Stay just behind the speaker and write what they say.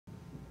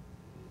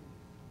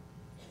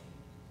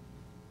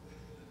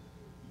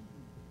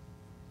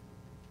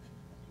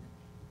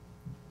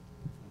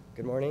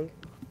Good morning.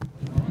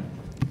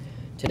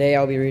 Today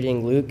I'll be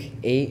reading Luke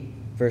 8,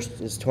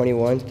 verses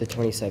 21 to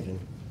 27.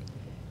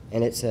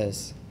 And it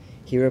says,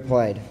 "He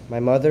replied, 'My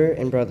mother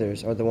and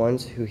brothers are the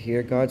ones who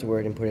hear God's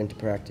word and put it into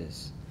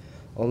practice.'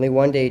 Only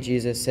one day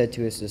Jesus said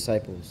to his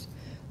disciples,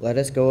 'Let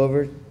us go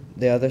over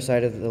the other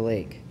side of the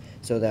lake.'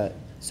 So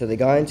they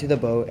got into the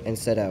boat and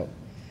set out.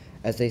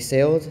 As they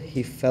sailed,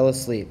 he fell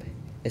asleep.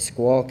 A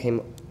squall came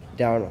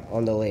down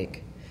on the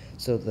lake,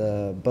 so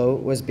the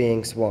boat was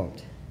being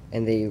swamped,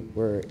 and they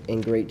were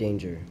in great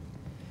danger.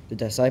 The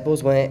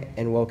disciples went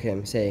and woke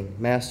him, saying,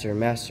 'Master,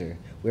 Master,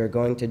 we are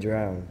going to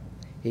drown.'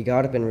 He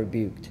got up and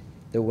rebuked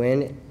the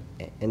wind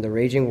and the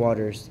raging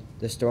waters.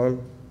 The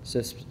storm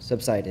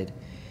subsided,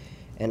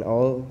 and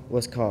all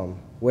was calm.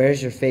 'Where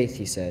is your faith?'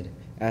 he said,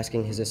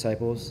 asking his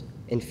disciples.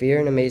 In fear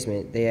and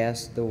amazement, they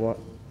asked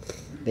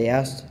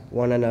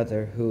one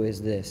another, 'Who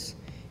is this?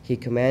 He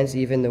commands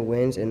even the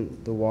winds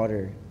and the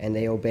water, and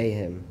they obey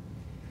him.'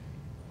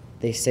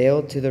 They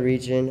sailed to the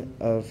region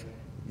of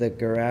the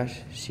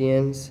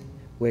Gerashians,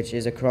 which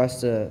is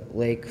across the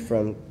lake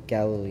from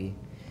Galilee.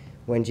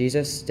 When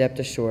Jesus stepped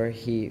ashore,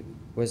 he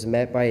was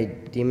met by a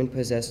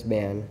demon-possessed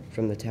man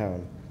from the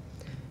town.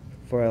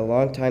 For a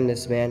long time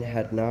this man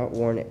had not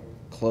worn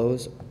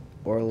clothes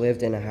or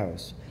lived in a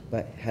house,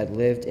 but had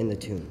lived in the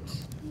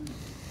tombs.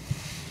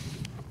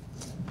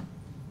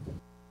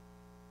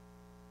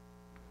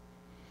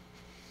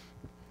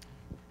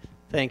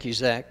 Thank you,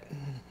 Zach.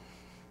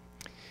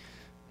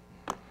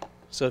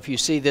 So if you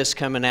see this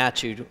coming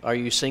at you, are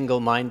you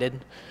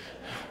single-minded?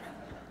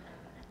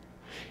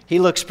 He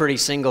looks pretty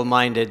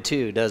single-minded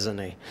too, doesn't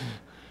he?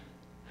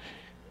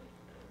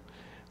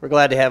 We're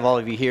glad to have all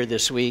of you here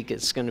this week.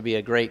 It's going to be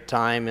a great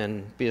time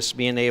and just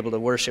being able to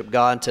worship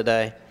God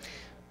today.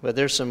 But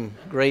there's some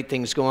great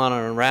things going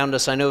on around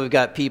us. I know we've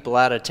got people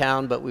out of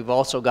town, but we've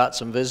also got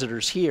some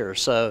visitors here.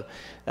 So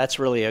that's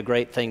really a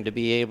great thing to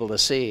be able to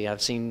see.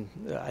 I've seen,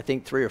 I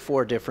think, 3 or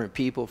 4 different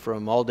people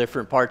from all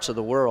different parts of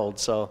the world.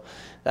 So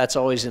that's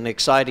always an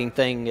exciting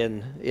thing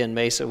in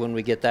Mesa when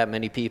we get that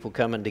many people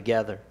coming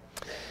together.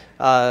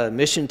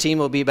 Mission team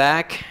will be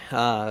back.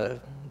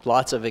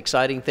 Lots of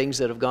exciting things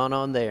that have gone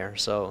on there.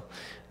 So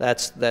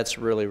that's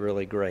really,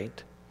 really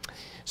great.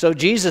 So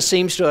Jesus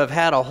seems to have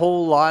had a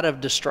whole lot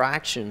of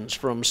distractions,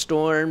 from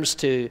storms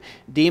to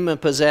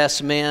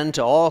demon-possessed men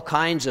to all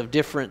kinds of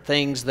different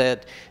things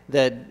that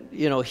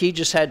he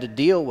just had to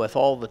deal with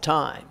all the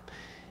time.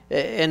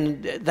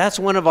 And that's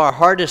one of our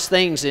hardest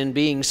things in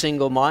being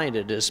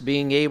single-minded, is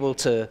being able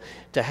to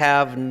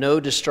have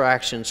no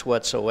distractions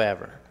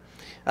whatsoever.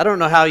 I don't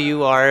know how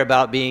you are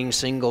about being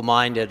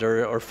single-minded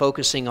or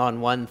focusing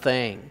on one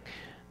thing,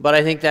 but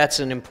I think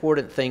that's an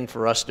important thing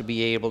for us to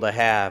be able to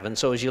have. And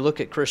so as you look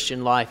at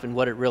Christian life and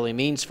what it really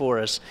means for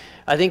us,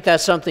 I think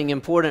that's something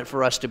important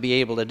for us to be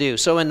able to do.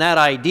 So in that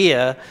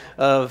idea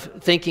of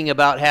thinking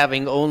about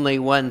having only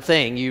one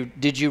thing,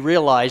 did you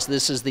realize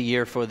this is the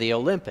year for the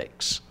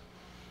Olympics?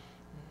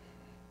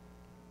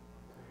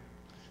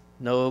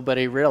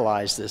 Nobody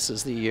realized this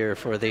is the year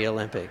for the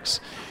Olympics.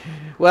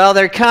 Well,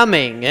 they're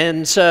coming,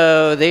 and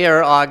so they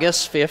are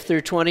August 5th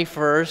through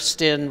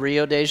 21st in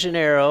Rio de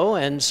Janeiro,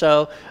 and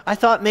so I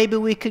thought maybe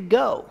we could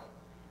go.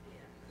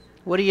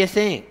 What do you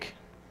think?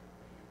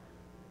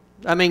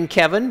 I mean,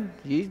 Kevin,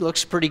 he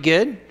looks pretty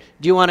good.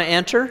 Do you want to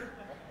enter?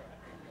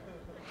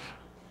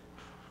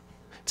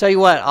 Tell you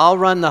what, I'll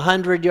run the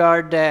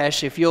 100-yard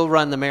dash if you'll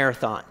run the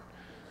marathon.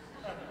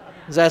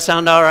 Does that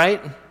sound all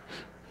right?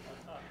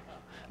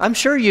 I'm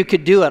sure you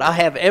could do it. I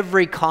have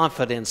every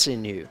confidence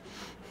in you.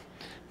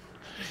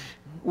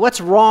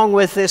 What's wrong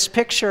with this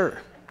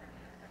picture?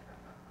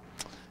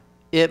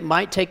 It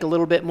might take a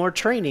little bit more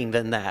training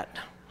than that.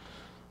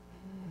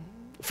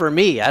 For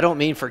me, I don't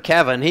mean for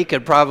Kevin. He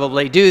could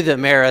probably do the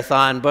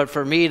marathon, but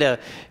for me to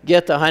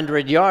get the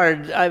 100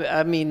 yards,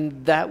 I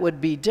mean, that would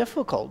be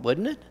difficult,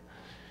 wouldn't it?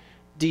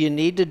 Do you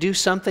need to do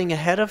something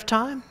ahead of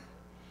time?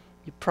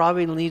 You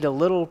probably need a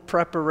little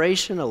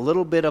preparation, a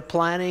little bit of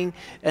planning,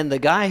 and the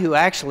guy who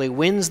actually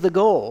wins the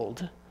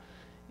gold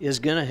is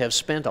going to have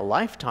spent a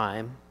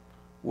lifetime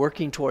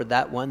working toward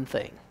that one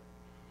thing.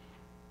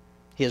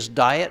 His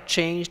diet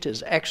changed,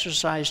 his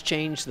exercise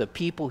changed, the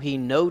people he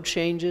knows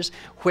changes,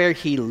 where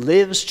he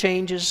lives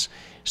changes,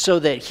 so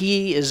that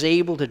he is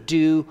able to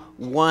do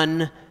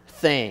one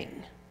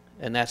thing,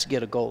 and that's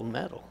get a gold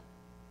medal.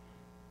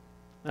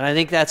 And I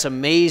think that's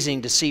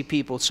amazing to see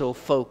people so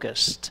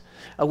focused.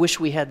 I wish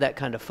we had that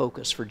kind of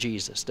focus for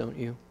Jesus, don't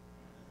you?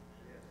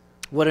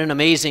 What an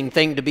amazing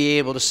thing to be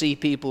able to see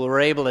people who are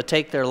able to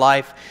take their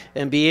life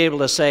and be able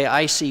to say,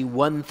 I see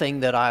one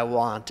thing that I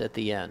want at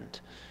the end,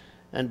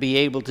 and be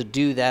able to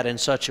do that in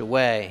such a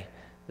way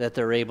that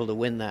they're able to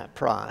win that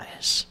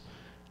prize.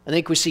 I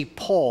think we see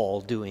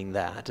Paul doing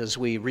that as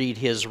we read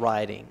his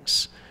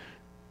writings.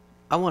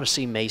 I want to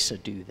see Mesa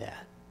do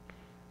that.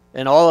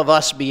 And all of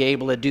us be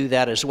able to do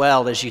that as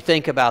well as you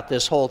think about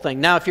this whole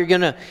thing. Now, if you're going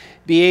to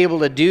be able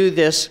to do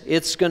this,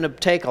 it's going to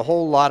take a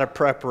whole lot of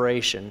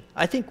preparation.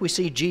 I think we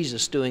see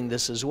Jesus doing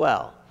this as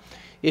well.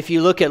 If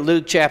you look at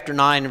Luke chapter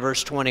 9,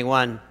 verse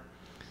 21,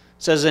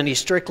 says, and he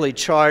strictly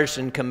charged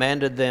and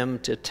commanded them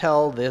to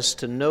tell this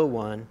to no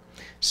one,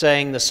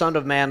 saying, the Son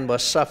of Man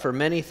must suffer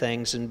many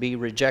things and be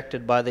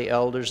rejected by the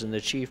elders and the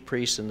chief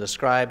priests and the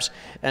scribes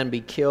and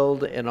be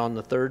killed and on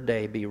the third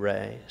day be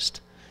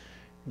raised.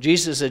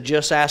 Jesus had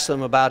just asked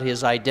them about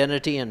his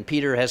identity, and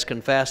Peter has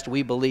confessed,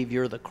 we believe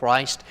you're the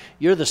Christ,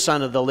 you're the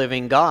Son of the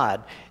living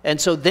God. And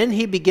so then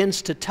he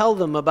begins to tell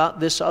them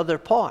about this other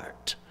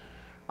part.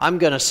 I'm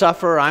going to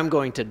suffer, I'm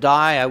going to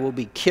die, I will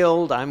be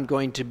killed, I'm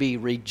going to be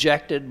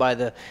rejected by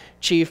the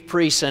chief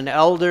priests and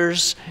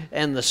elders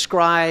and the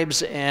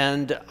scribes,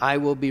 and I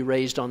will be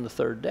raised on the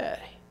third day.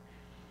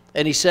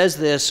 And he says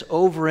this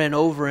over and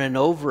over and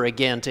over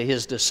again to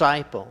his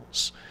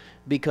disciples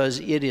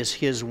because it is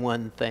his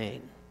one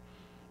thing.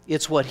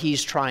 It's what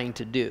he's trying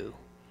to do.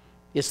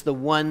 It's the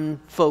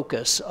one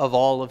focus of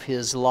all of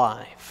his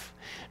life.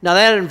 Now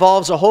that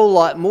involves a whole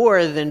lot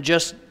more than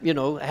just,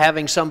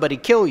 having somebody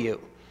kill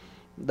you.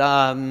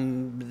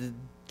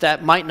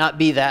 That might not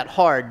be that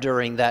hard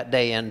during that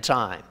day and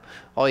time.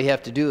 All you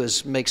have to do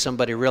is make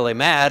somebody really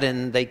mad,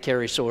 and they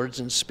carry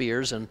swords and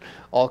spears and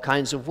all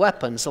kinds of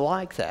weapons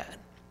like that.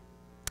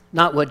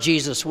 Not what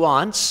Jesus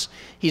wants.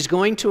 He's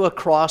going to a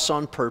cross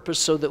on purpose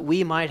so that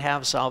we might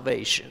have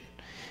salvation.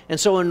 And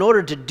so in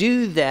order to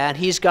do that,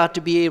 he's got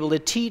to be able to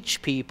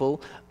teach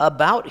people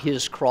about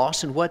his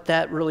cross and what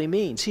that really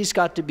means. He's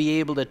got to be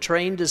able to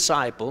train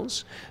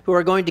disciples who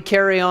are going to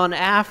carry on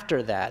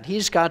after that.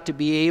 He's got to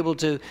be able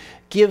to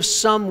give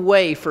some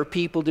way for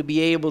people to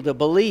be able to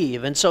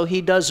believe. And so he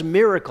does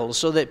miracles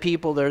so that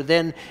people are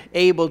then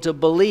able to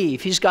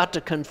believe. He's got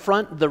to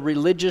confront the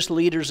religious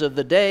leaders of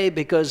the day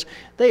because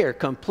they are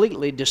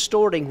completely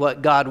distorting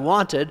what God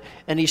wanted,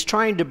 and he's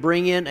trying to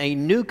bring in a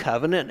new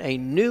covenant, a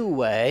new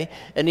way,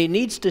 and he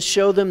needs to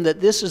show them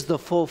that this is the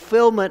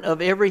fulfillment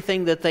of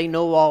everything that they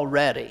know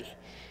already.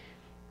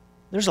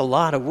 There's a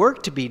lot of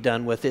work to be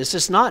done with this.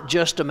 It's not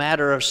just a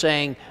matter of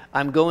saying,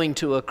 I'm going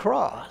to a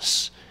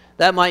cross.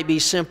 That might be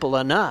simple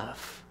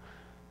enough,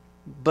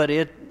 but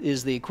it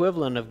is the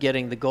equivalent of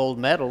getting the gold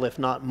medal, if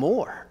not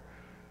more,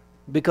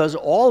 because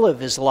all of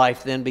his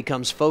life then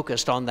becomes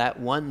focused on that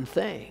one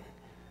thing.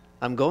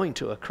 I'm going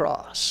to a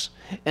cross,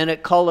 and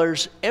it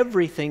colors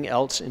everything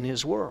else in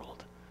his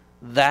world.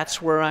 That's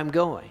where I'm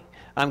going.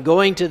 I'm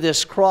going to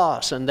this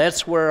cross, and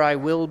that's where I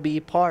will be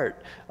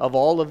part of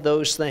all of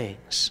those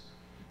things.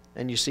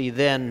 And you see,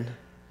 then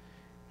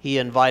he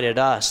invited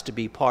us to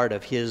be part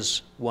of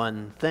his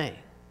one thing.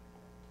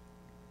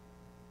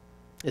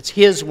 It's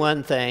his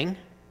one thing,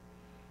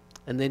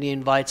 and then he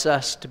invites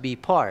us to be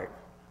part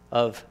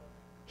of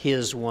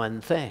his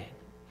one thing.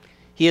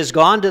 He has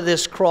gone to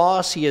this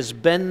cross. He has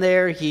been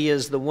there. He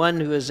is the one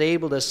who is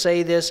able to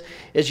say this.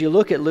 As you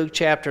look at Luke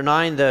chapter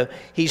 9,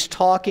 he's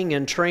talking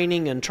and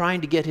training and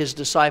trying to get his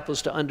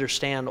disciples to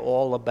understand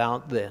all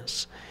about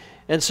this.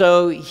 And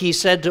so he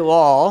said to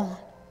all,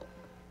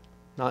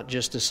 not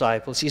just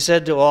disciples, he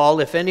said to all,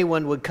 if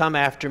anyone would come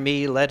after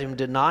me, let him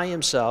deny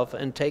himself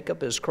and take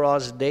up his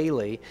cross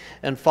daily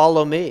and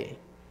follow me.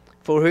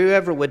 For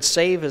whoever would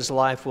save his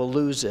life will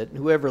lose it, and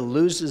whoever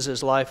loses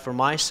his life for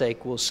my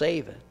sake will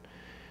save it.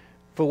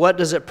 For what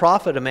does it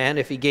profit a man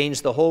if he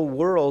gains the whole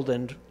world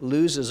and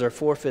loses or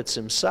forfeits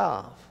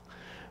himself?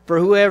 For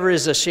whoever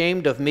is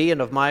ashamed of me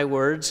and of my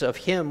words, of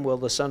him will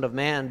the Son of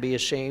Man be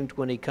ashamed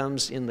when he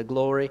comes in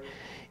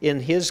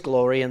his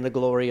glory and the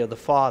glory of the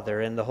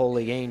Father and the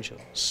holy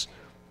angels.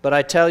 But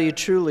I tell you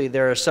truly,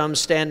 there are some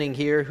standing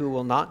here who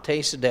will not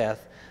taste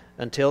death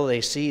until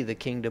they see the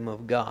kingdom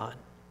of God.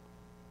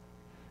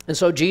 And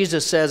so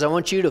Jesus says, I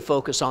want you to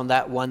focus on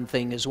that one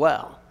thing as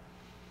well.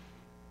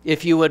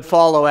 If you would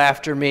follow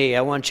after me,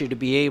 I want you to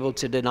be able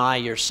to deny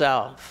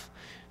yourself.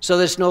 So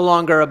it's no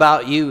longer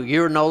about you.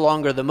 You're no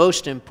longer the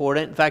most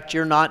important. In fact,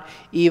 you're not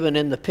even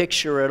in the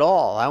picture at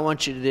all. I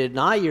want you to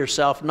deny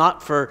yourself,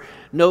 not for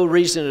no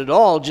reason at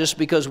all, just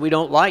because we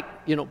don't like,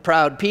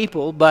 proud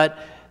people, but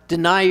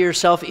deny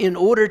yourself in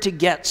order to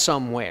get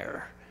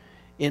somewhere,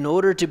 in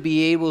order to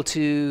be able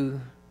to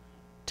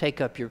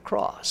take up your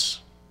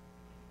cross.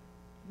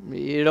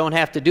 You don't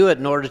have to do it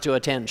in order to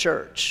attend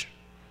church.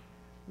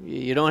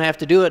 You don't have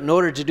to do it in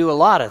order to do a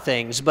lot of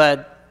things,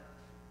 but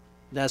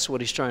that's what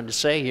he's trying to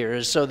say here,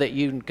 is so that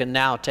you can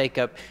now take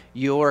up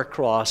your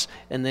cross.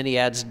 And then he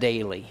adds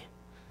daily.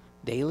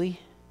 Daily?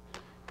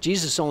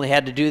 Jesus only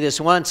had to do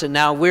this once, and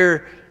now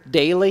we're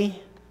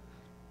daily?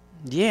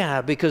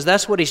 Yeah, because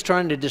that's what he's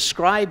trying to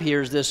describe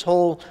here, is this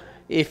whole,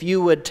 if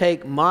you would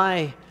take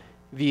my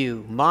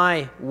view,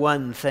 my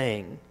one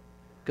thing,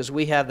 because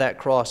we have that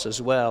cross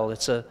as well.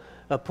 It's a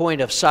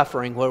point of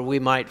suffering where we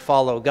might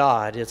follow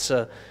God. It's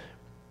a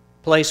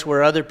place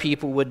where other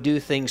people would do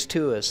things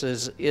to us.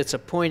 It's a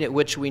point at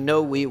which we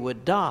know we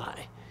would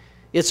die.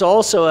 It's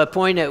also a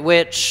point at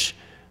which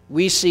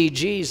we see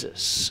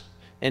Jesus,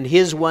 and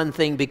his one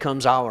thing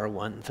becomes our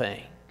one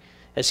thing.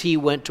 As he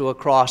went to a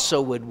cross,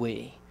 so would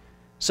we.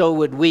 So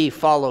would we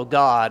follow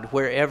God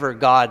wherever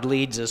God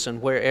leads us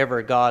and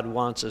wherever God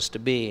wants us to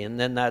be. And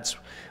then that's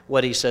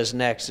what he says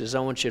next, is I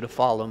want you to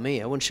follow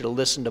me. I want you to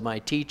listen to my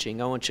teaching.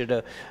 I want you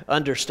to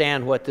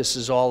understand what this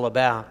is all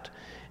about.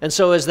 And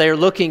so as they're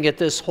looking at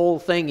this whole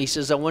thing, he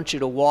says, I want you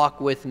to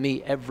walk with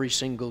me every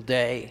single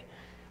day,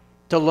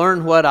 to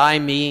learn what I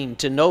mean,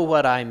 to know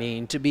what I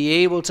mean, to be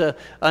able to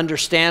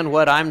understand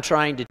what I'm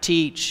trying to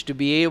teach, to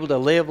be able to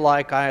live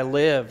like I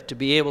live, to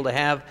be able to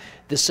have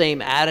the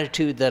same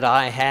attitude that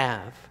I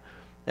have.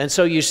 And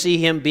so you see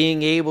him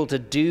being able to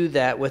do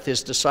that with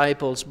his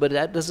disciples, but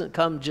that doesn't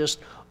come just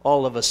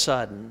all of a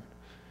sudden.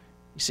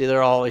 You see,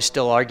 they're always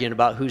still arguing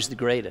about who's the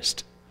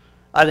greatest.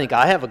 I think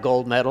I have a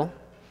gold medal.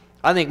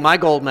 I think my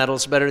gold medal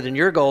is better than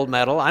your gold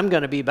medal. I'm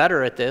going to be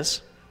better at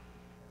this.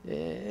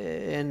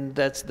 And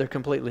they're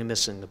completely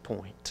missing the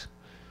point.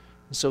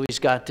 So he's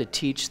got to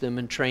teach them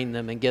and train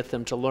them and get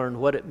them to learn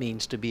what it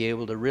means to be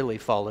able to really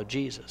follow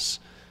Jesus.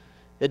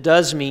 It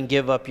does mean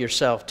give up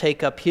yourself,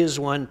 take up his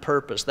one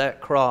purpose,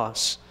 that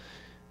cross,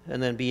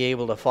 and then be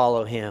able to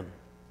follow him.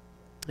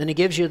 And he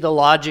gives you the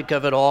logic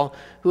of it all.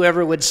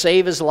 Whoever would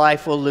save his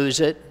life will lose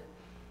it.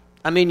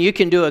 I mean, you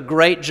can do a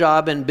great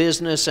job in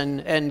business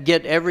and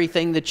get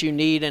everything that you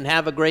need and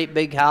have a great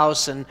big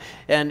house and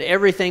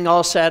everything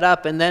all set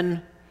up, and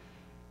then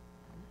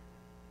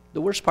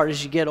the worst part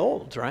is you get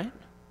old, right?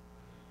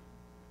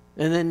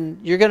 And then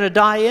you're going to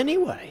die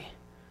anyway.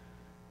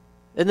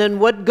 And then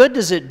what good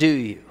does it do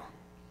you?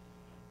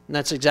 And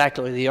that's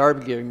exactly the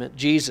argument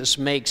Jesus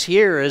makes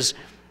here is,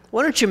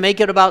 why don't you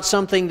make it about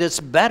something that's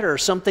better,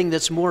 something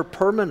that's more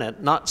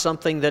permanent, not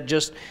something that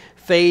just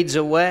fades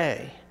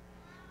away?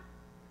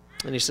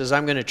 And he says,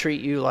 I'm going to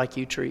treat you like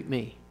you treat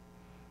me.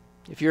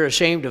 If you're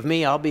ashamed of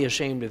me, I'll be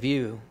ashamed of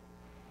you.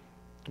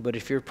 But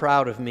if you're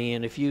proud of me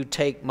and if you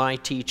take my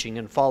teaching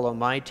and follow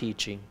my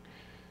teaching,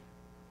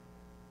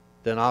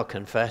 then I'll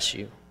confess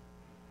you.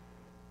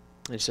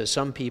 And he says,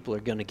 some people are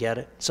going to get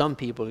it. Some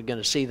people are going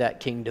to see that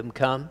kingdom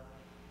come.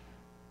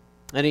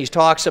 And he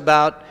talks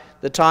about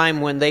the time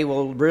when they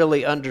will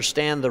really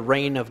understand the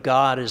reign of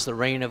God as the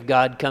reign of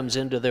God comes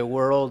into their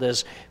world,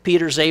 as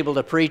Peter's able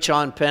to preach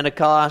on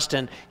Pentecost,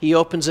 and he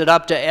opens it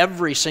up to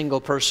every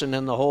single person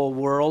in the whole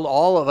world,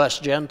 all of us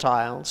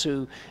Gentiles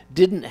who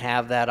didn't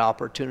have that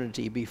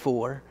opportunity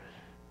before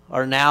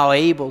are now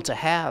able to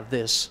have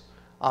this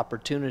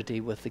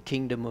opportunity with the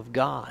kingdom of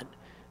God.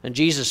 And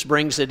Jesus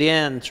brings it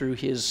in through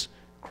his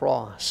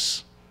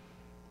cross.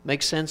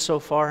 Make sense so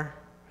far?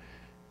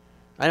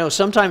 I know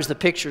sometimes the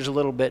picture's a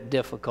little bit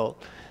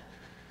difficult.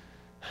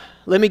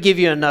 Let me give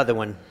you another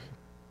one.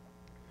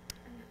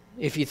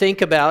 If you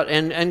think about,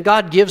 and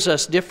God gives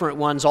us different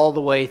ones all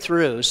the way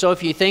through. So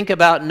if you think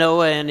about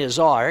Noah and his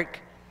ark,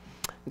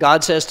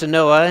 God says to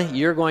Noah,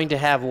 you're going to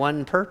have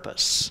one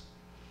purpose.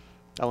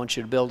 I want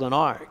you to build an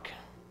ark.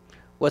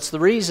 What's the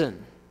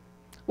reason?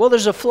 Well,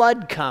 there's a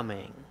flood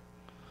coming.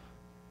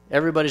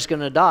 Everybody's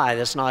going to die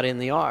that's not in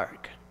the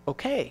ark.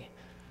 Okay,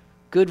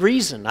 good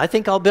reason. I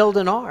think I'll build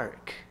an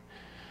ark.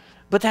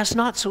 But that's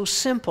not so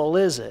simple,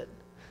 is it?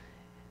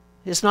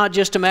 It's not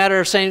just a matter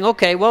of saying,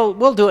 okay, well,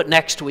 we'll do it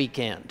next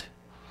weekend.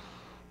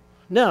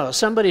 No,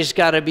 somebody's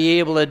got to be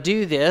able to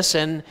do this,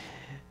 and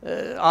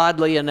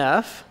oddly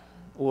enough,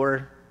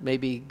 or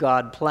maybe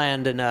God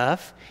planned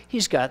enough,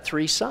 he's got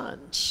 3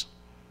 sons.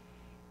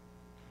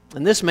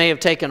 And this may have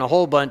taken a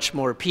whole bunch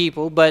more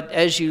people, but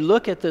as you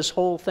look at this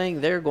whole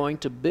thing, they're going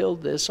to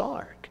build this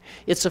ark.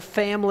 It's a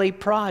family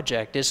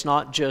project. It's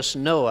not just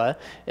Noah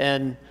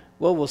and,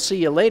 well, we'll see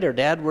you later,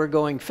 Dad. We're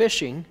going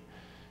fishing.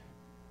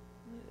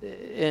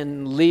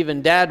 And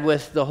leaving Dad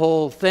with the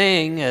whole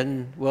thing.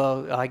 And,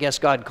 well, I guess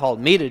God called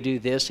me to do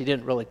this. He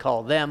didn't really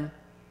call them.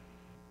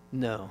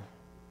 No.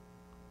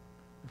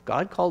 If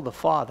God called the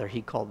father,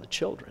 he called the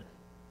children.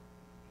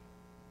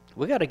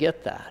 We got to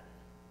get that.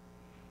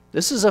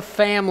 This is a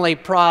family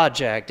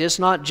project. It's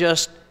not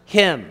just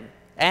him.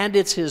 And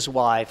it's his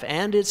wife.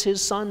 And it's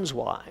his sons'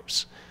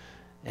 wives.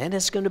 And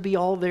it's going to be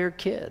all their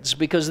kids,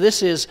 because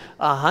this is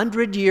a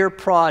 100-year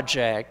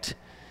project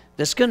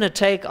that's going to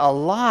take a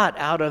lot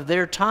out of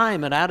their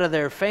time and out of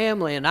their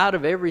family and out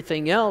of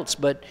everything else.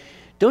 But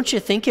don't you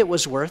think it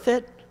was worth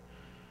it?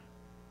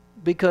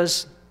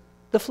 Because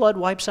the flood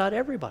wipes out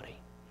everybody.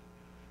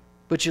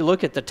 But you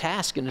look at the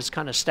task and it's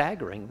kind of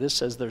staggering. This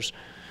says there's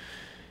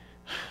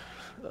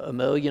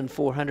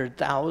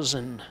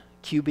 1,400,000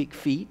 cubic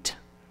feet,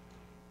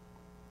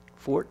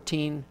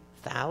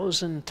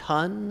 14,000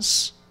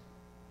 tons.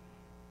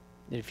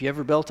 If you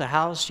ever built a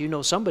house, you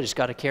know somebody's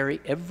got to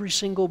carry every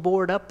single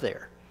board up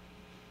there.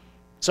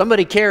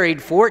 Somebody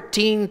carried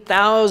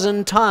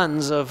 14,000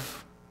 tons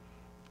of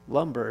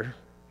lumber.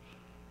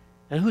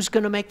 And who's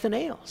going to make the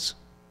nails?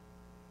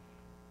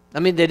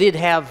 I mean, they did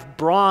have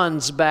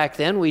bronze back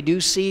then. We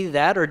do see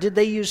that. Or did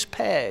they use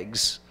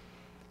pegs?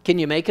 Can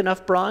you make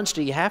enough bronze?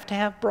 Do you have to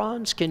have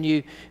bronze? Can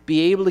you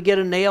be able to get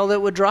a nail that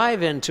would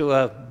drive into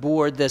a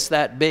board that's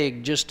that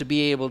big just to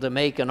be able to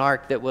make an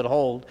ark that would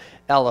hold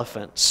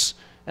elephants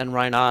and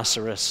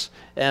rhinoceros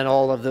and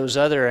all of those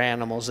other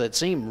animals that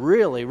seem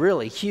really,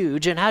 really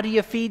huge? And how do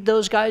you feed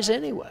those guys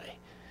anyway?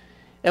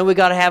 And we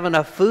got to have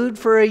enough food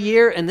for a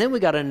year, and then we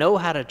got to know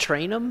how to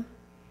train them,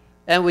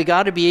 and we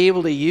got to be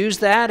able to use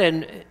that,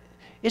 and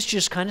it's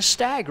just kind of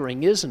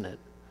staggering, isn't it?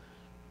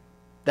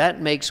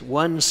 that makes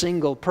one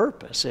single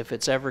purpose. If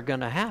it's ever going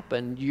to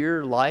happen,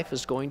 your life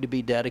is going to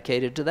be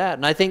dedicated to that.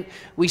 And I think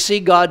we see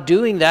God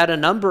doing that a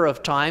number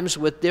of times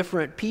with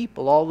different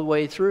people all the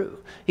way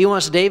through. He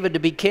wants David to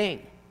be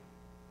king.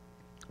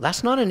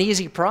 That's not an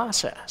easy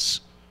process.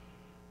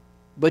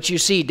 But you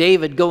see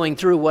David going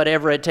through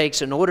whatever it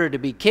takes in order to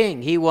be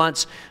king. He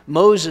wants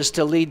Moses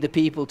to lead the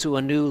people to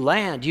a new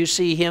land. You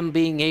see him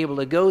being able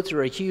to go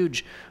through a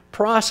huge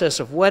process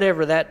of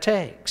whatever that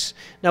takes.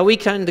 Now, we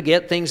kind of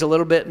get things a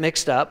little bit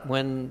mixed up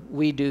when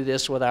we do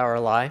this with our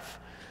life.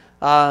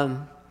 A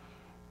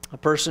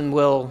person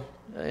will,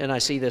 and I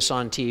see this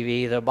on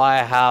TV, they'll buy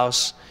a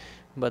house,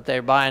 but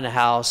they're buying a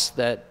house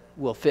that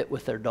will fit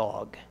with their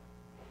dog.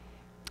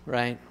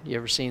 Right? You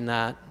ever seen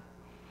that?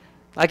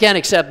 I can't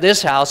accept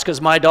this house because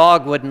my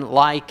dog wouldn't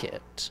like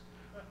it.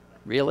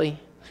 Really?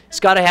 It's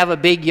got to have a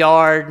big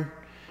yard.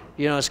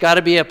 You know, it's got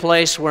to be a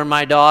place where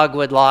my dog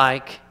would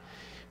like.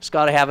 It's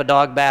got to have a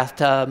dog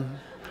bathtub.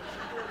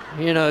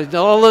 You know,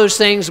 all those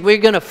things. We're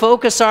going to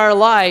focus our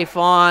life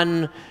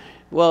on,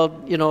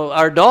 well, you know,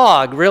 our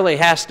dog really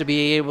has to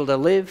be able to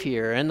live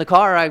here. And the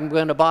car I'm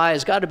going to buy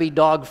has got to be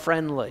dog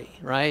friendly,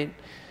 right?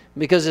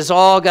 Because it's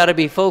all got to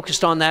be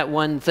focused on that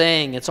one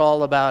thing. It's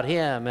all about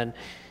him. And,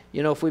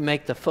 you know, if we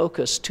make the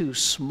focus too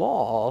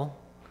small,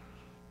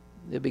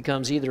 it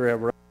becomes either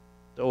irrelevant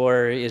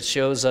or it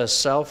shows us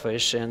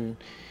selfish, and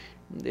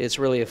it's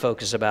really a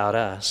focus about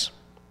us.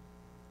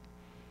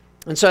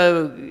 And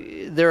so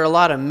there are a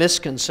lot of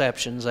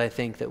misconceptions, I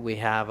think, that we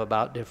have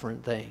about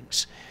different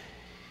things.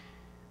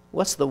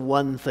 What's the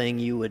one thing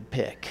you would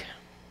pick?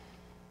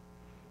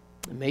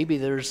 Maybe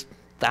there's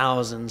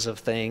thousands of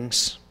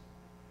things.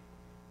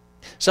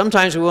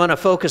 Sometimes we want to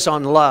focus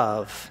on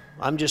love.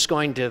 I'm just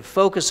going to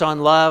focus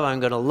on love. I'm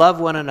going to love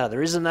one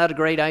another. Isn't that a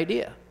great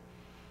idea?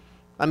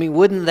 I mean,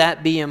 wouldn't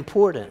that be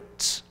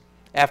important?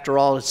 After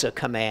all, it's a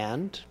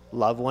command.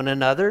 Love one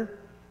another.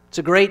 It's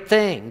a great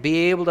thing.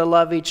 Be able to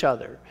love each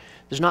other.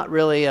 There's not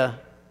really an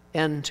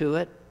end to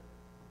it.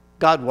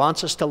 God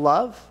wants us to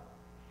love.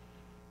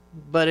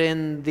 But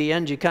in the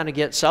end, you kind of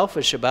get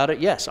selfish about it.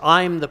 Yes,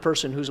 I'm the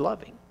person who's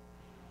loving.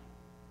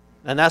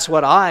 And that's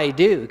what I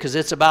do, because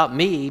it's about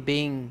me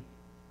being...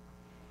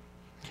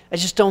 I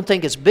just don't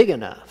think it's big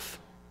enough.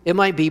 It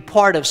might be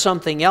part of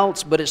something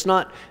else, but it's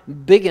not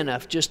big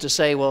enough just to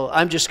say, well,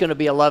 I'm just going to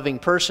be a loving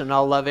person.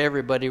 I'll love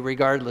everybody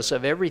regardless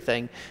of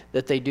everything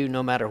that they do,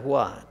 no matter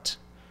what.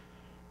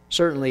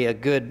 Certainly a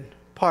good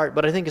part,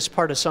 but I think it's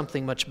part of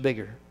something much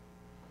bigger.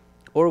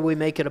 Or we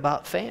make it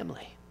about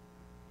family.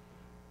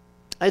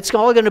 It's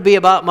all going to be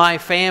about my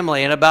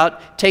family and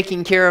about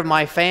taking care of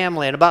my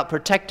family and about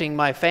protecting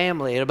my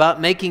family and about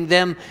making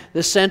them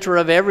the center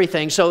of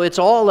everything. So it's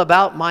all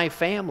about my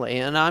family,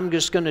 and I'm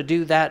just going to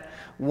do that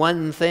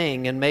one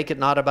thing and make it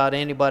not about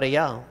anybody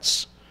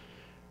else.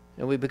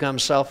 And we become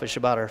selfish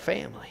about our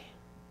family.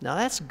 Now,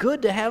 that's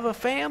good to have a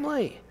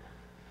family.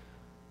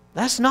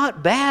 That's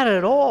not bad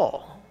at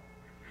all.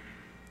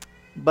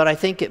 But I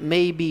think it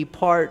may be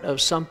part of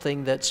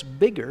something that's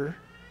bigger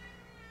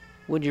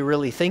when you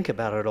really think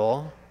about it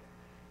all,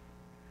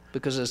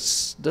 because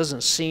it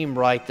doesn't seem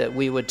right that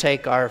we would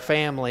take our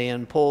family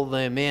and pull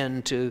them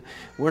into,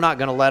 we're not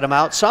going to let them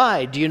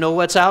outside. Do you know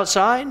what's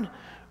outside?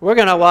 We're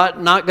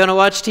not going to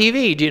watch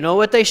TV. Do you know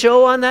what they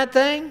show on that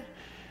thing?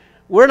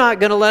 We're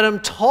not going to let them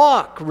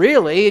talk,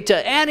 really,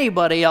 to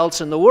anybody else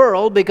in the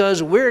world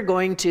because we're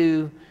going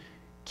to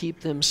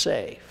keep them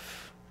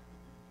safe.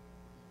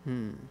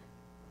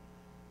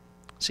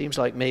 Seems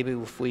like maybe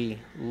if we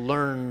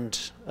learned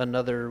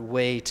another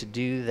way to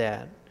do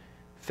that,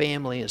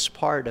 family is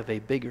part of a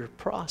bigger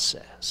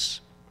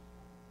process.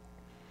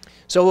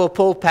 So we'll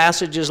pull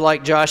passages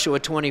like Joshua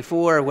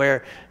 24,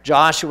 where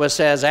Joshua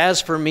says, "As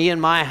for me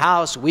and my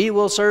house, we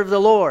will serve the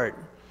Lord."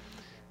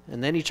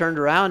 And then he turned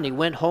around and he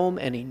went home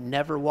and he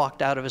never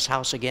walked out of his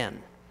house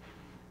again.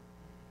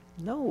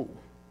 No.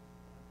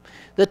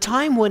 The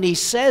time when he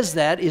says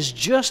that is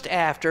just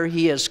after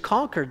he has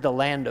conquered the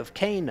land of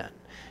Canaan.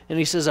 And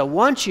he says, I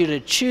want you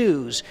to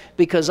choose,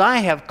 because I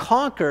have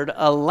conquered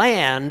a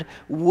land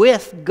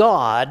with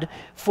God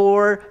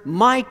for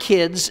my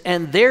kids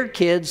and their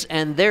kids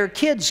and their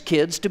kids'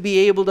 kids to be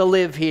able to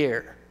live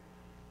here.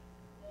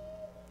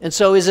 And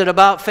so is it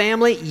about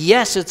family?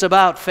 Yes, it's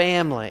about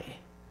family.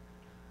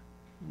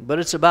 But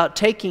it's about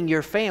taking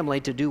your family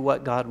to do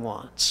what God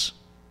wants.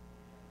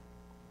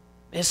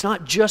 It's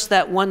not just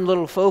that one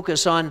little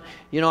focus on,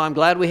 I'm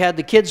glad we had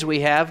the kids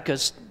we have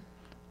because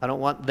I don't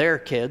want their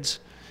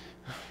kids.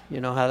 You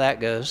know how that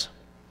goes.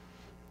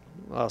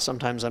 Well,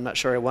 sometimes I'm not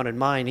sure I wanted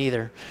mine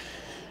either.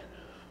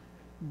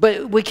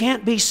 But we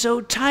can't be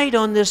so tight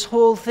on this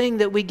whole thing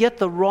that we get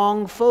the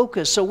wrong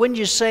focus. So when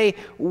you say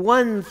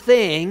one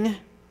thing,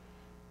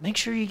 make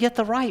sure you get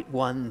the right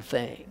one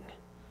thing.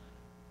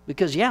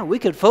 Because, we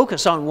could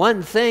focus on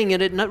one thing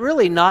and it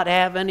really not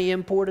have any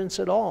importance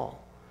at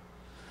all.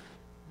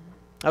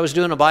 I was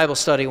doing a Bible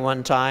study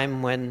one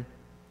time when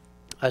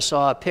I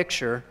saw a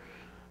picture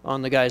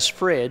on the guy's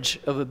fridge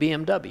of a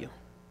BMW.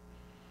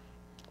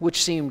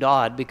 Which seemed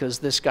odd because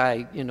this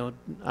guy,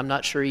 I'm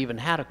not sure he even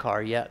had a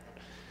car yet.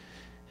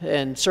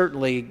 And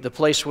certainly the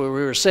place where we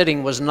were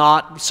sitting was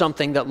not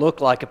something that looked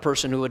like a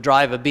person who would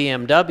drive a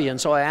BMW. And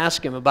so I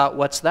asked him about,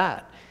 what's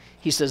that?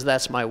 He says,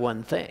 that's my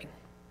one thing.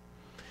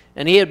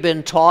 And he had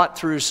been taught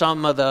through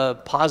some of the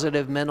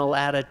positive mental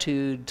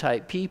attitude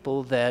type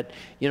people that,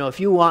 you know, if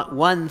you want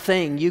one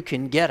thing, you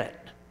can get it.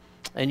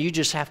 And you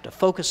just have to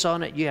focus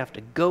on it. You have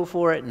to go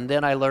for it. And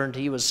then I learned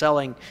he was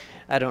selling,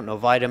 I don't know,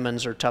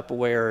 vitamins or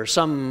Tupperware or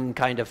some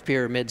kind of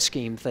pyramid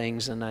scheme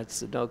things. And I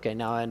said, okay,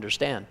 now I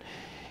understand.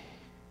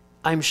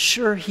 I'm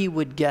sure he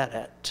would get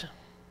it,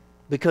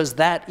 because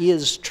that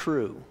is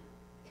true.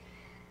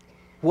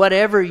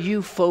 Whatever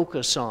you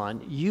focus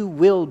on, you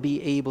will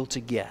be able to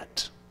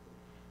get.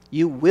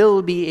 You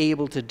will be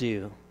able to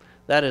do.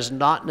 That is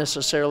not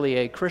necessarily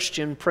a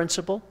Christian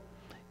principle.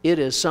 It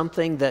is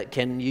something that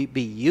can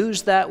be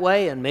used that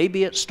way, and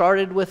maybe it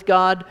started with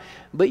God,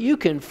 but you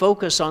can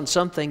focus on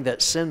something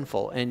that's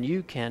sinful and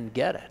you can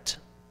get it.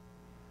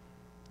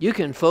 You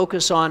can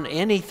focus on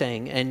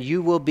anything and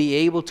you will be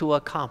able to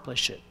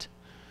accomplish it.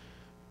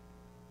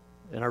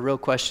 And our real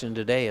question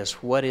today is,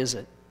 what is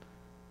it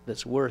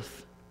that's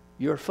worth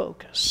your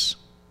focus?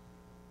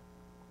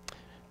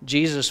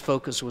 Jesus'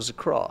 focus was a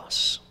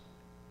cross.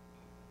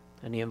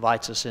 And he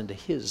invites us into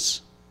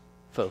his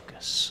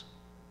focus.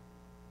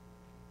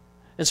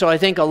 And so I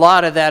think a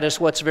lot of that is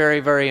what's very,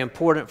 very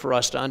important for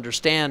us to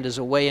understand, is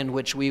a way in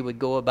which we would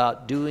go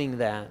about doing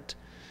that.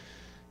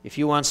 If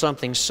you want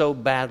something so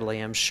badly,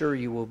 I'm sure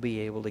you will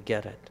be able to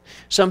get it.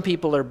 Some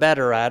people are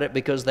better at it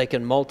because they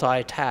can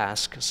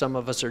multitask. Some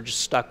of us are just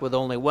stuck with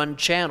only one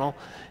channel,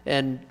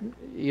 and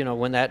you know,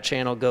 when that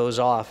channel goes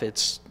off,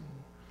 it's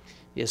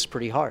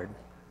pretty hard.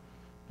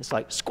 It's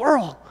like,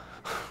 squirrel!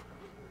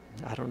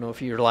 I don't know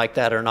if you're like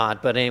that or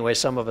not, but anyway,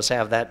 some of us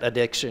have that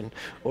addiction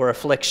or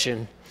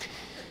affliction.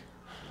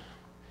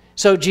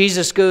 So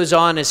Jesus goes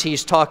on as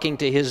he's talking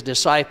to his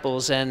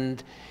disciples,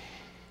 and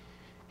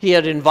he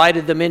had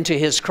invited them into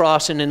his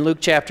cross. And in Luke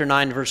chapter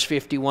 9, verse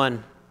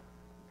 51,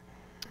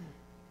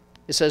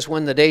 it says,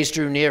 when the days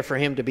drew near for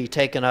him to be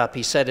taken up,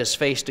 he set his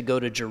face to go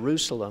to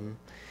Jerusalem.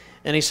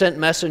 And he sent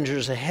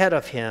messengers ahead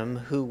of him,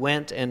 who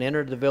went and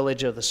entered the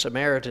village of the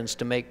Samaritans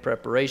to make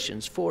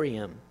preparations for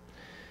him.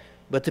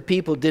 But the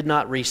people did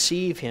not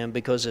receive him,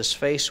 because his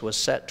face was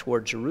set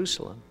toward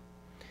Jerusalem.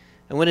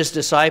 And when his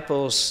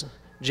disciples,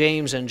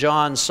 James and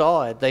John,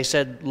 saw it, they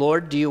said,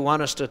 Lord, do you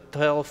want us to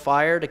tell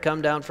fire to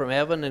come down from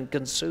heaven and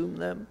consume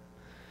them?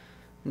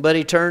 But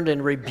he turned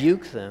and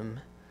rebuked them,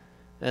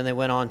 and they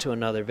went on to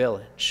another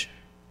village.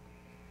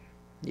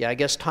 Yeah, I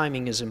guess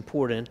timing is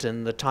important,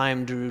 and the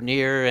time drew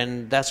near,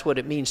 and that's what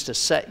it means to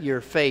set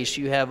your face.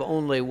 You have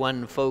only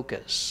one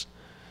focus.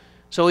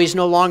 So he's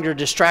no longer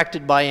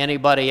distracted by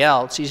anybody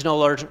else. He's no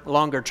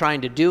longer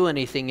trying to do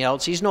anything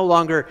else. He's no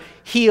longer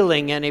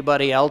healing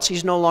anybody else.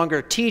 He's no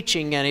longer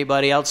teaching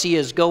anybody else. He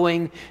is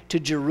going to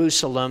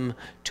Jerusalem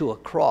to a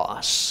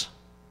cross.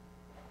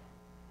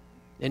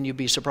 And you'd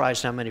be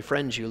surprised how many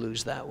friends you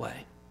lose that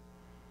way.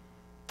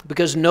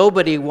 Because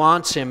nobody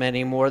wants him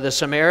anymore. The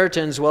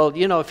Samaritans, well,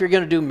 you know, if you're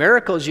going to do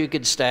miracles, you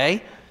could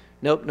stay.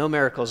 Nope, no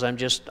miracles. I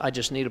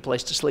just need a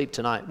place to sleep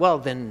tonight. Well,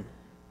 then,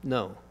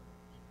 no.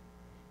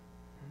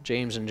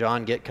 James and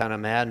John get kind of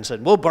mad and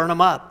said, we'll burn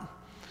them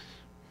up.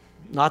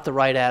 Not the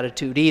right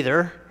attitude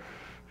either.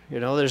 You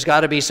know, there's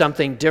got to be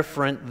something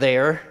different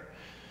there.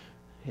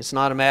 It's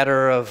not a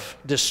matter of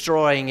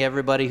destroying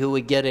everybody who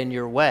would get in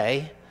your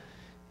way.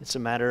 It's a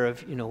matter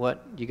of, you know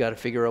what, you got to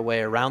figure a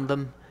way around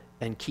them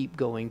and keep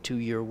going to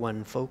your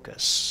one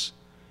focus.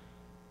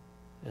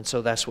 And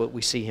so that's what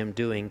we see him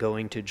doing,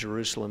 going to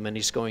Jerusalem, and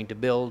he's going to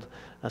build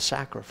a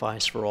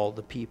sacrifice for all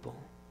the people.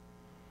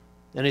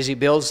 And as he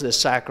builds this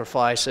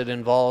sacrifice, it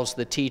involves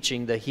the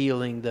teaching, the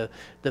healing,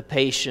 the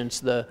patience,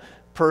 the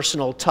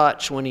personal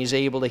touch when he's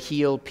able to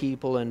heal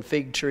people, and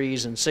fig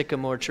trees and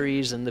sycamore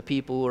trees and the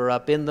people who are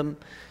up in them,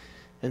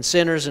 and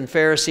sinners and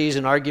Pharisees,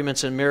 and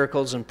arguments and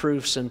miracles and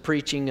proofs and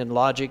preaching and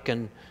logic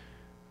and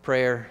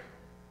prayer,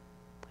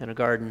 and a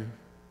garden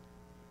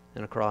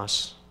and a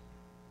cross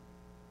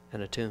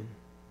and a tomb.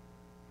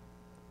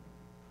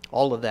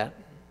 All of that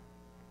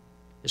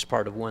is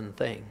part of one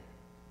thing.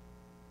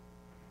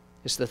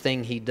 It's the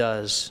thing he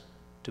does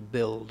to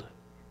build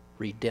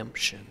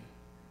redemption.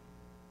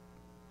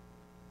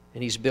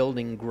 And he's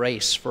building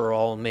grace for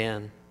all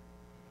men.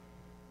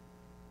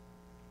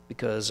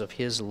 Because of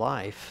his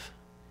life,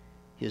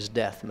 his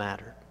death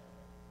mattered.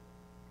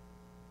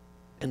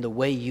 And the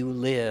way you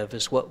live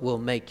is what will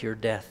make your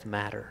death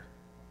matter.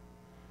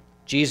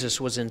 Jesus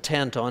was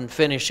intent on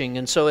finishing,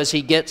 and so as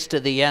he gets to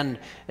the end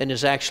and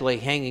is actually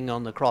hanging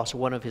on the cross,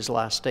 one of his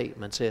last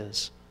statements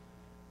is,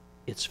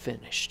 it's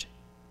finished.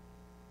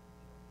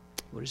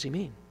 What does he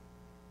mean?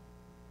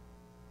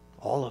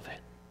 All of it.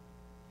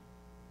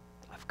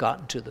 I've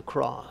gotten to the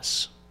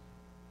cross,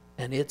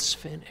 and it's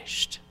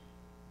finished.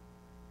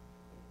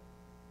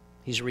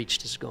 He's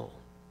reached his goal.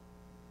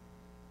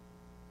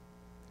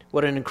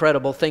 What an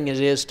incredible thing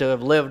it is to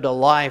have lived a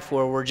life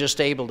where we're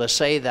just able to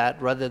say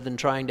that rather than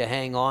trying to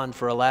hang on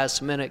for a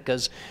last minute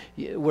because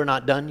we're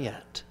not done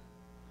yet.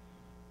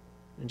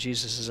 And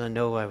Jesus says, I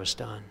know I was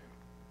done.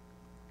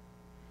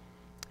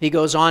 He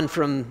goes on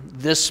from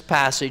this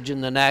passage in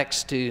the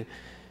next to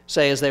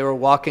say, as they were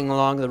walking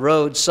along the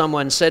road,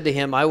 someone said to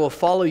him, I will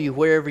follow you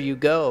wherever you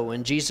go.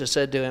 And Jesus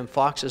said to him,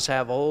 foxes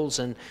have holes,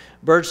 and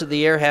birds of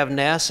the air have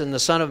nests, and the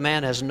Son of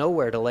Man has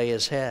nowhere to lay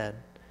his head.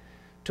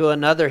 To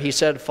another he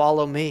said,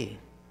 follow me.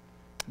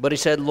 But he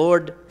said,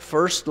 Lord,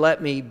 first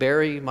let me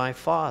bury my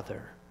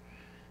father.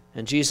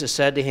 And Jesus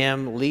said to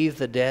him, leave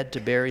the dead to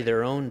bury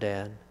their own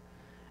dead.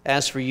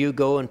 As for you,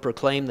 go and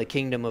proclaim the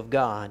kingdom of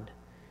God.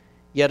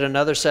 Yet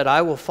another said,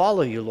 I will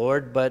follow you,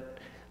 Lord, but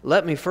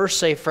let me first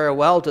say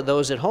farewell to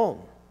those at home.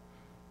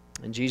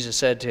 And Jesus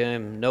said to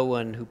him, no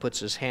one who puts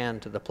his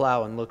hand to the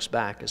plow and looks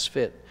back is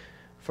fit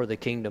for the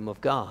kingdom of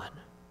God.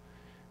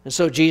 And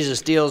so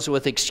Jesus deals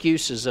with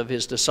excuses of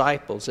his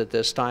disciples at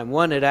this time.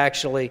 One had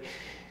actually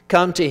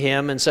come to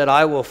him and said,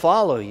 I will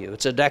follow you.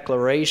 It's a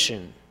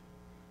declaration.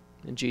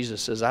 And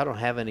Jesus says, I don't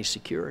have any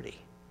security.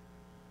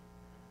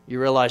 You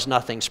realize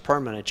nothing's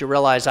permanent. You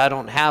realize I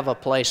don't have a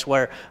place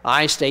where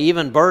I stay.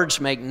 Even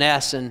birds make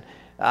nests, and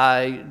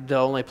the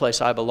only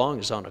place I belong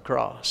is on a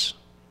cross.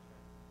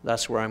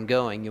 That's where I'm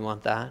going. You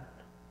want that?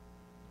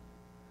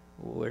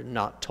 We're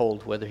not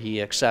told whether he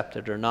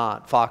accepted or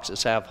not.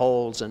 Foxes have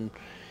holes, and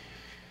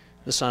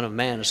the Son of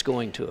Man is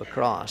going to a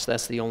cross.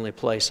 That's the only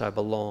place I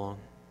belong.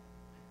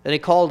 Then he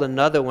called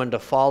another one to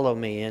follow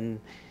me, and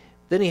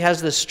then he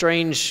has this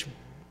strange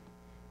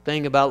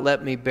thing about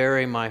let me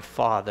bury my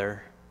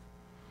father.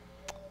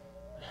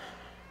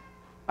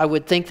 I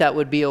would think that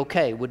would be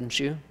okay, wouldn't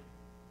you?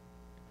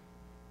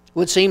 It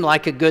would seem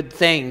like a good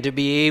thing to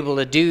be able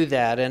to do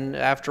that, and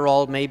after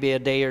all, maybe a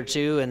day or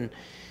two,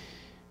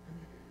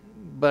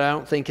 but I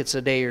don't think it's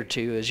a day or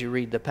two as you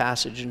read the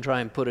passage and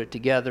try and put it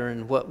together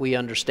and what we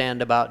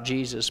understand about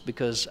Jesus,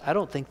 because I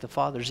don't think the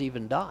Father's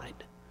even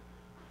died.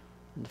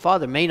 The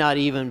Father may not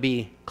even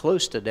be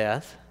close to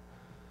death.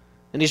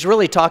 And he's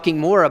really talking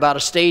more about a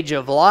stage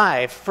of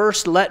life.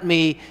 First, let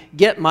me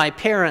get my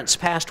parents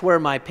past where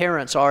my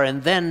parents are,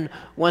 and then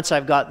once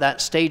I've got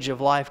that stage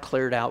of life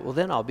cleared out, well,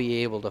 then I'll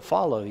be able to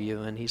follow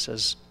you. And he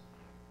says,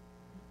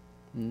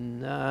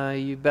 no,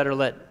 you better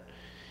let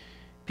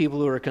people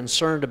who are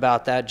concerned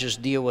about that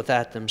just deal with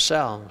that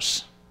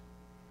themselves.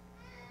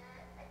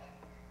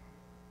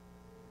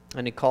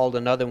 And he called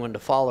another one to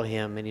follow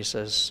him, and he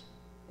says,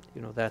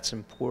 you know, that's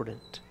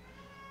important.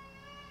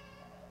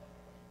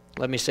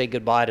 Let me say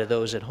goodbye to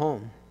those at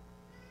home.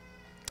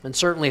 And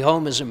certainly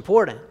home is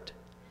important.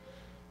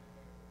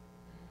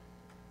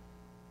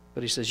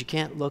 But he says you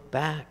can't look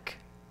back.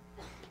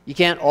 You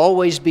can't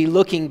always be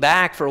looking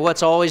back for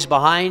what's always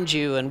behind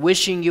you and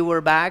wishing you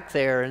were back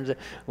there. And,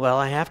 well,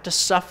 I have to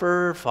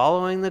suffer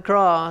following the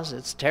cross.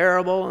 It's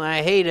terrible and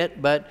I hate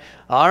it, but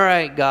all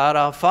right, God,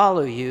 I'll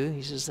follow you.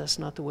 He says that's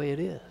not the way it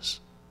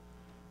is.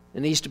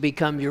 It needs to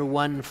become your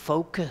one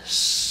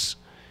focus.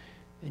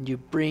 And you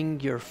bring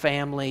your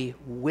family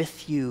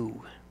with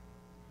you.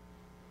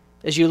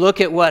 As you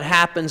look at what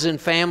happens in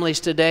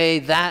families today,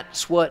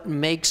 that's what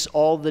makes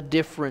all the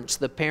difference.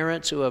 The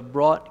parents who have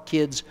brought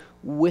kids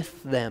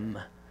with them,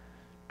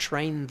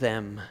 trained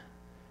them,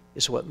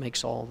 is what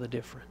makes all the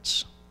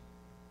difference.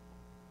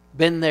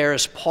 Been there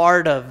as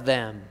part of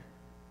them.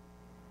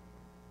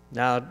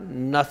 Now,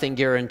 nothing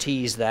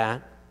guarantees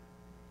that.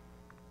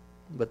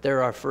 But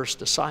they're our first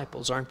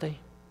disciples, aren't they?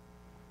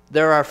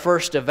 They're our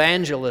first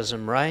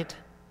evangelism, right?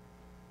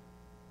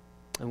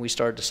 And we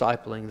start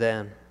discipling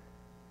then,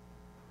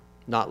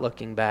 not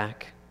looking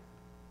back.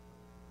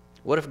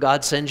 What if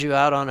God sends you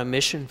out on a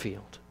mission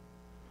field?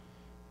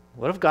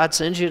 What if God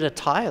sends you to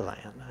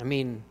Thailand? I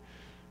mean,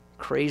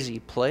 crazy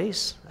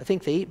place. I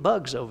think they eat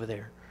bugs over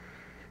there.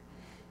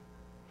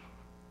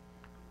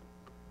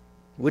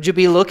 Would you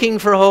be looking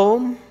for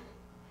home?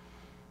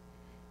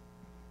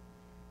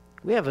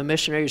 We have a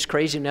missionary who's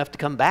crazy enough to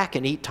come back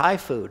and eat Thai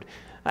food.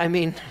 I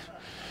mean,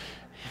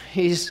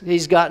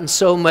 he's gotten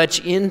so much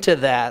into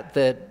that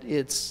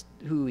it's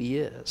who he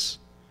is.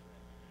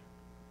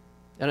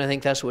 And I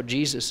think that's what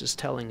Jesus is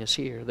telling us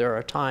here. There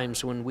are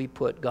times when we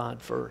put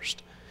God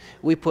first.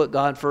 We put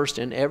God first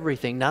in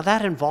everything. Now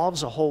that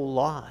involves a whole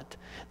lot.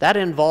 That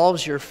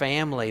involves your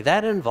family.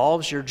 That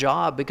involves your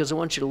job, because I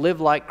want you to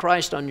live like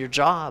Christ on your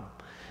job.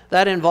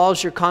 That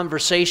involves your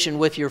conversation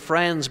with your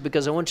friends,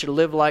 because I want you to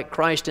live like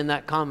Christ in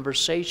that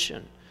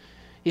conversation.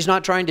 He's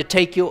not trying to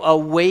take you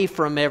away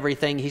from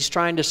everything. He's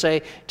trying to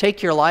say,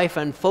 take your life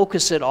and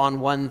focus it on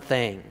one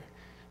thing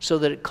so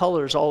that it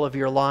colors all of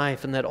your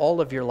life and that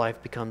all of your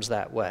life becomes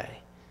that way.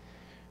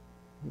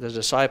 The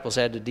disciples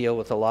had to deal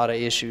with a lot of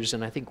issues,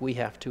 and I think we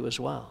have to as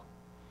well.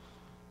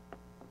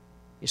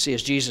 You see,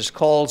 as Jesus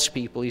calls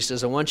people, he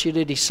says, I want you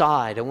to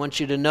decide. I want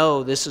you to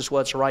know this is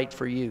what's right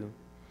for you.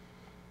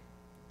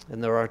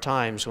 And there are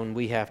times when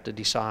we have to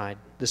decide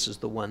this is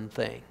the one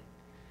thing.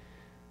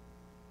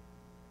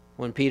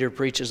 When Peter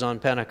preaches on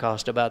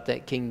Pentecost about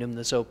that kingdom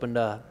that's opened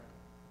up,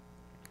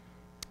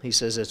 he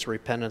says it's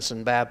repentance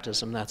and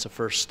baptism. That's a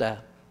first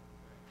step.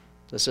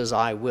 That says,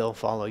 I will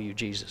follow you,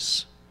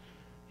 Jesus.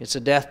 It's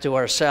a death to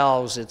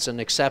ourselves. It's an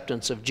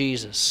acceptance of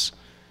Jesus.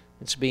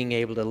 It's being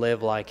able to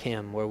live like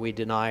him, where we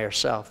deny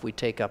ourselves. We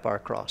take up our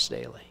cross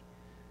daily.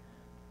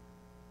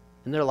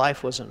 And their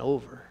life wasn't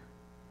over.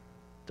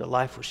 Their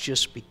life was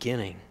just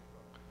beginning.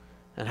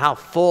 And how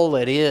full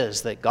it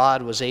is that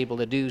God was able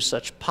to do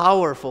such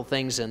powerful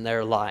things in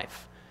their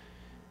life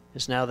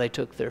is now they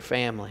took their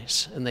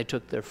families and they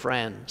took their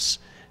friends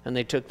and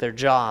they took their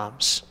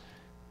jobs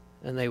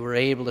and they were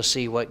able to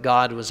see what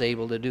God was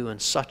able to do in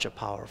such a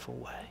powerful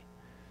way.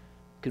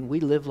 Can we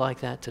live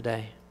like that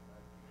today?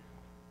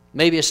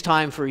 Maybe it's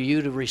time for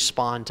you to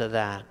respond to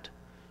that,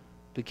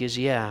 because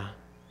yeah,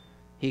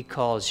 He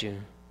calls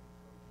you.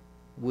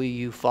 Will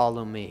you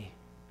follow me?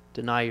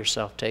 Deny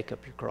yourself, take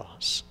up your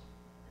cross.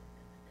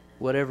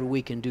 Whatever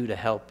we can do to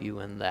help you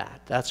in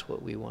that, that's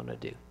what we want to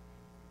do.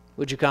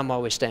 Would you come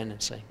while we stand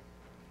and sing?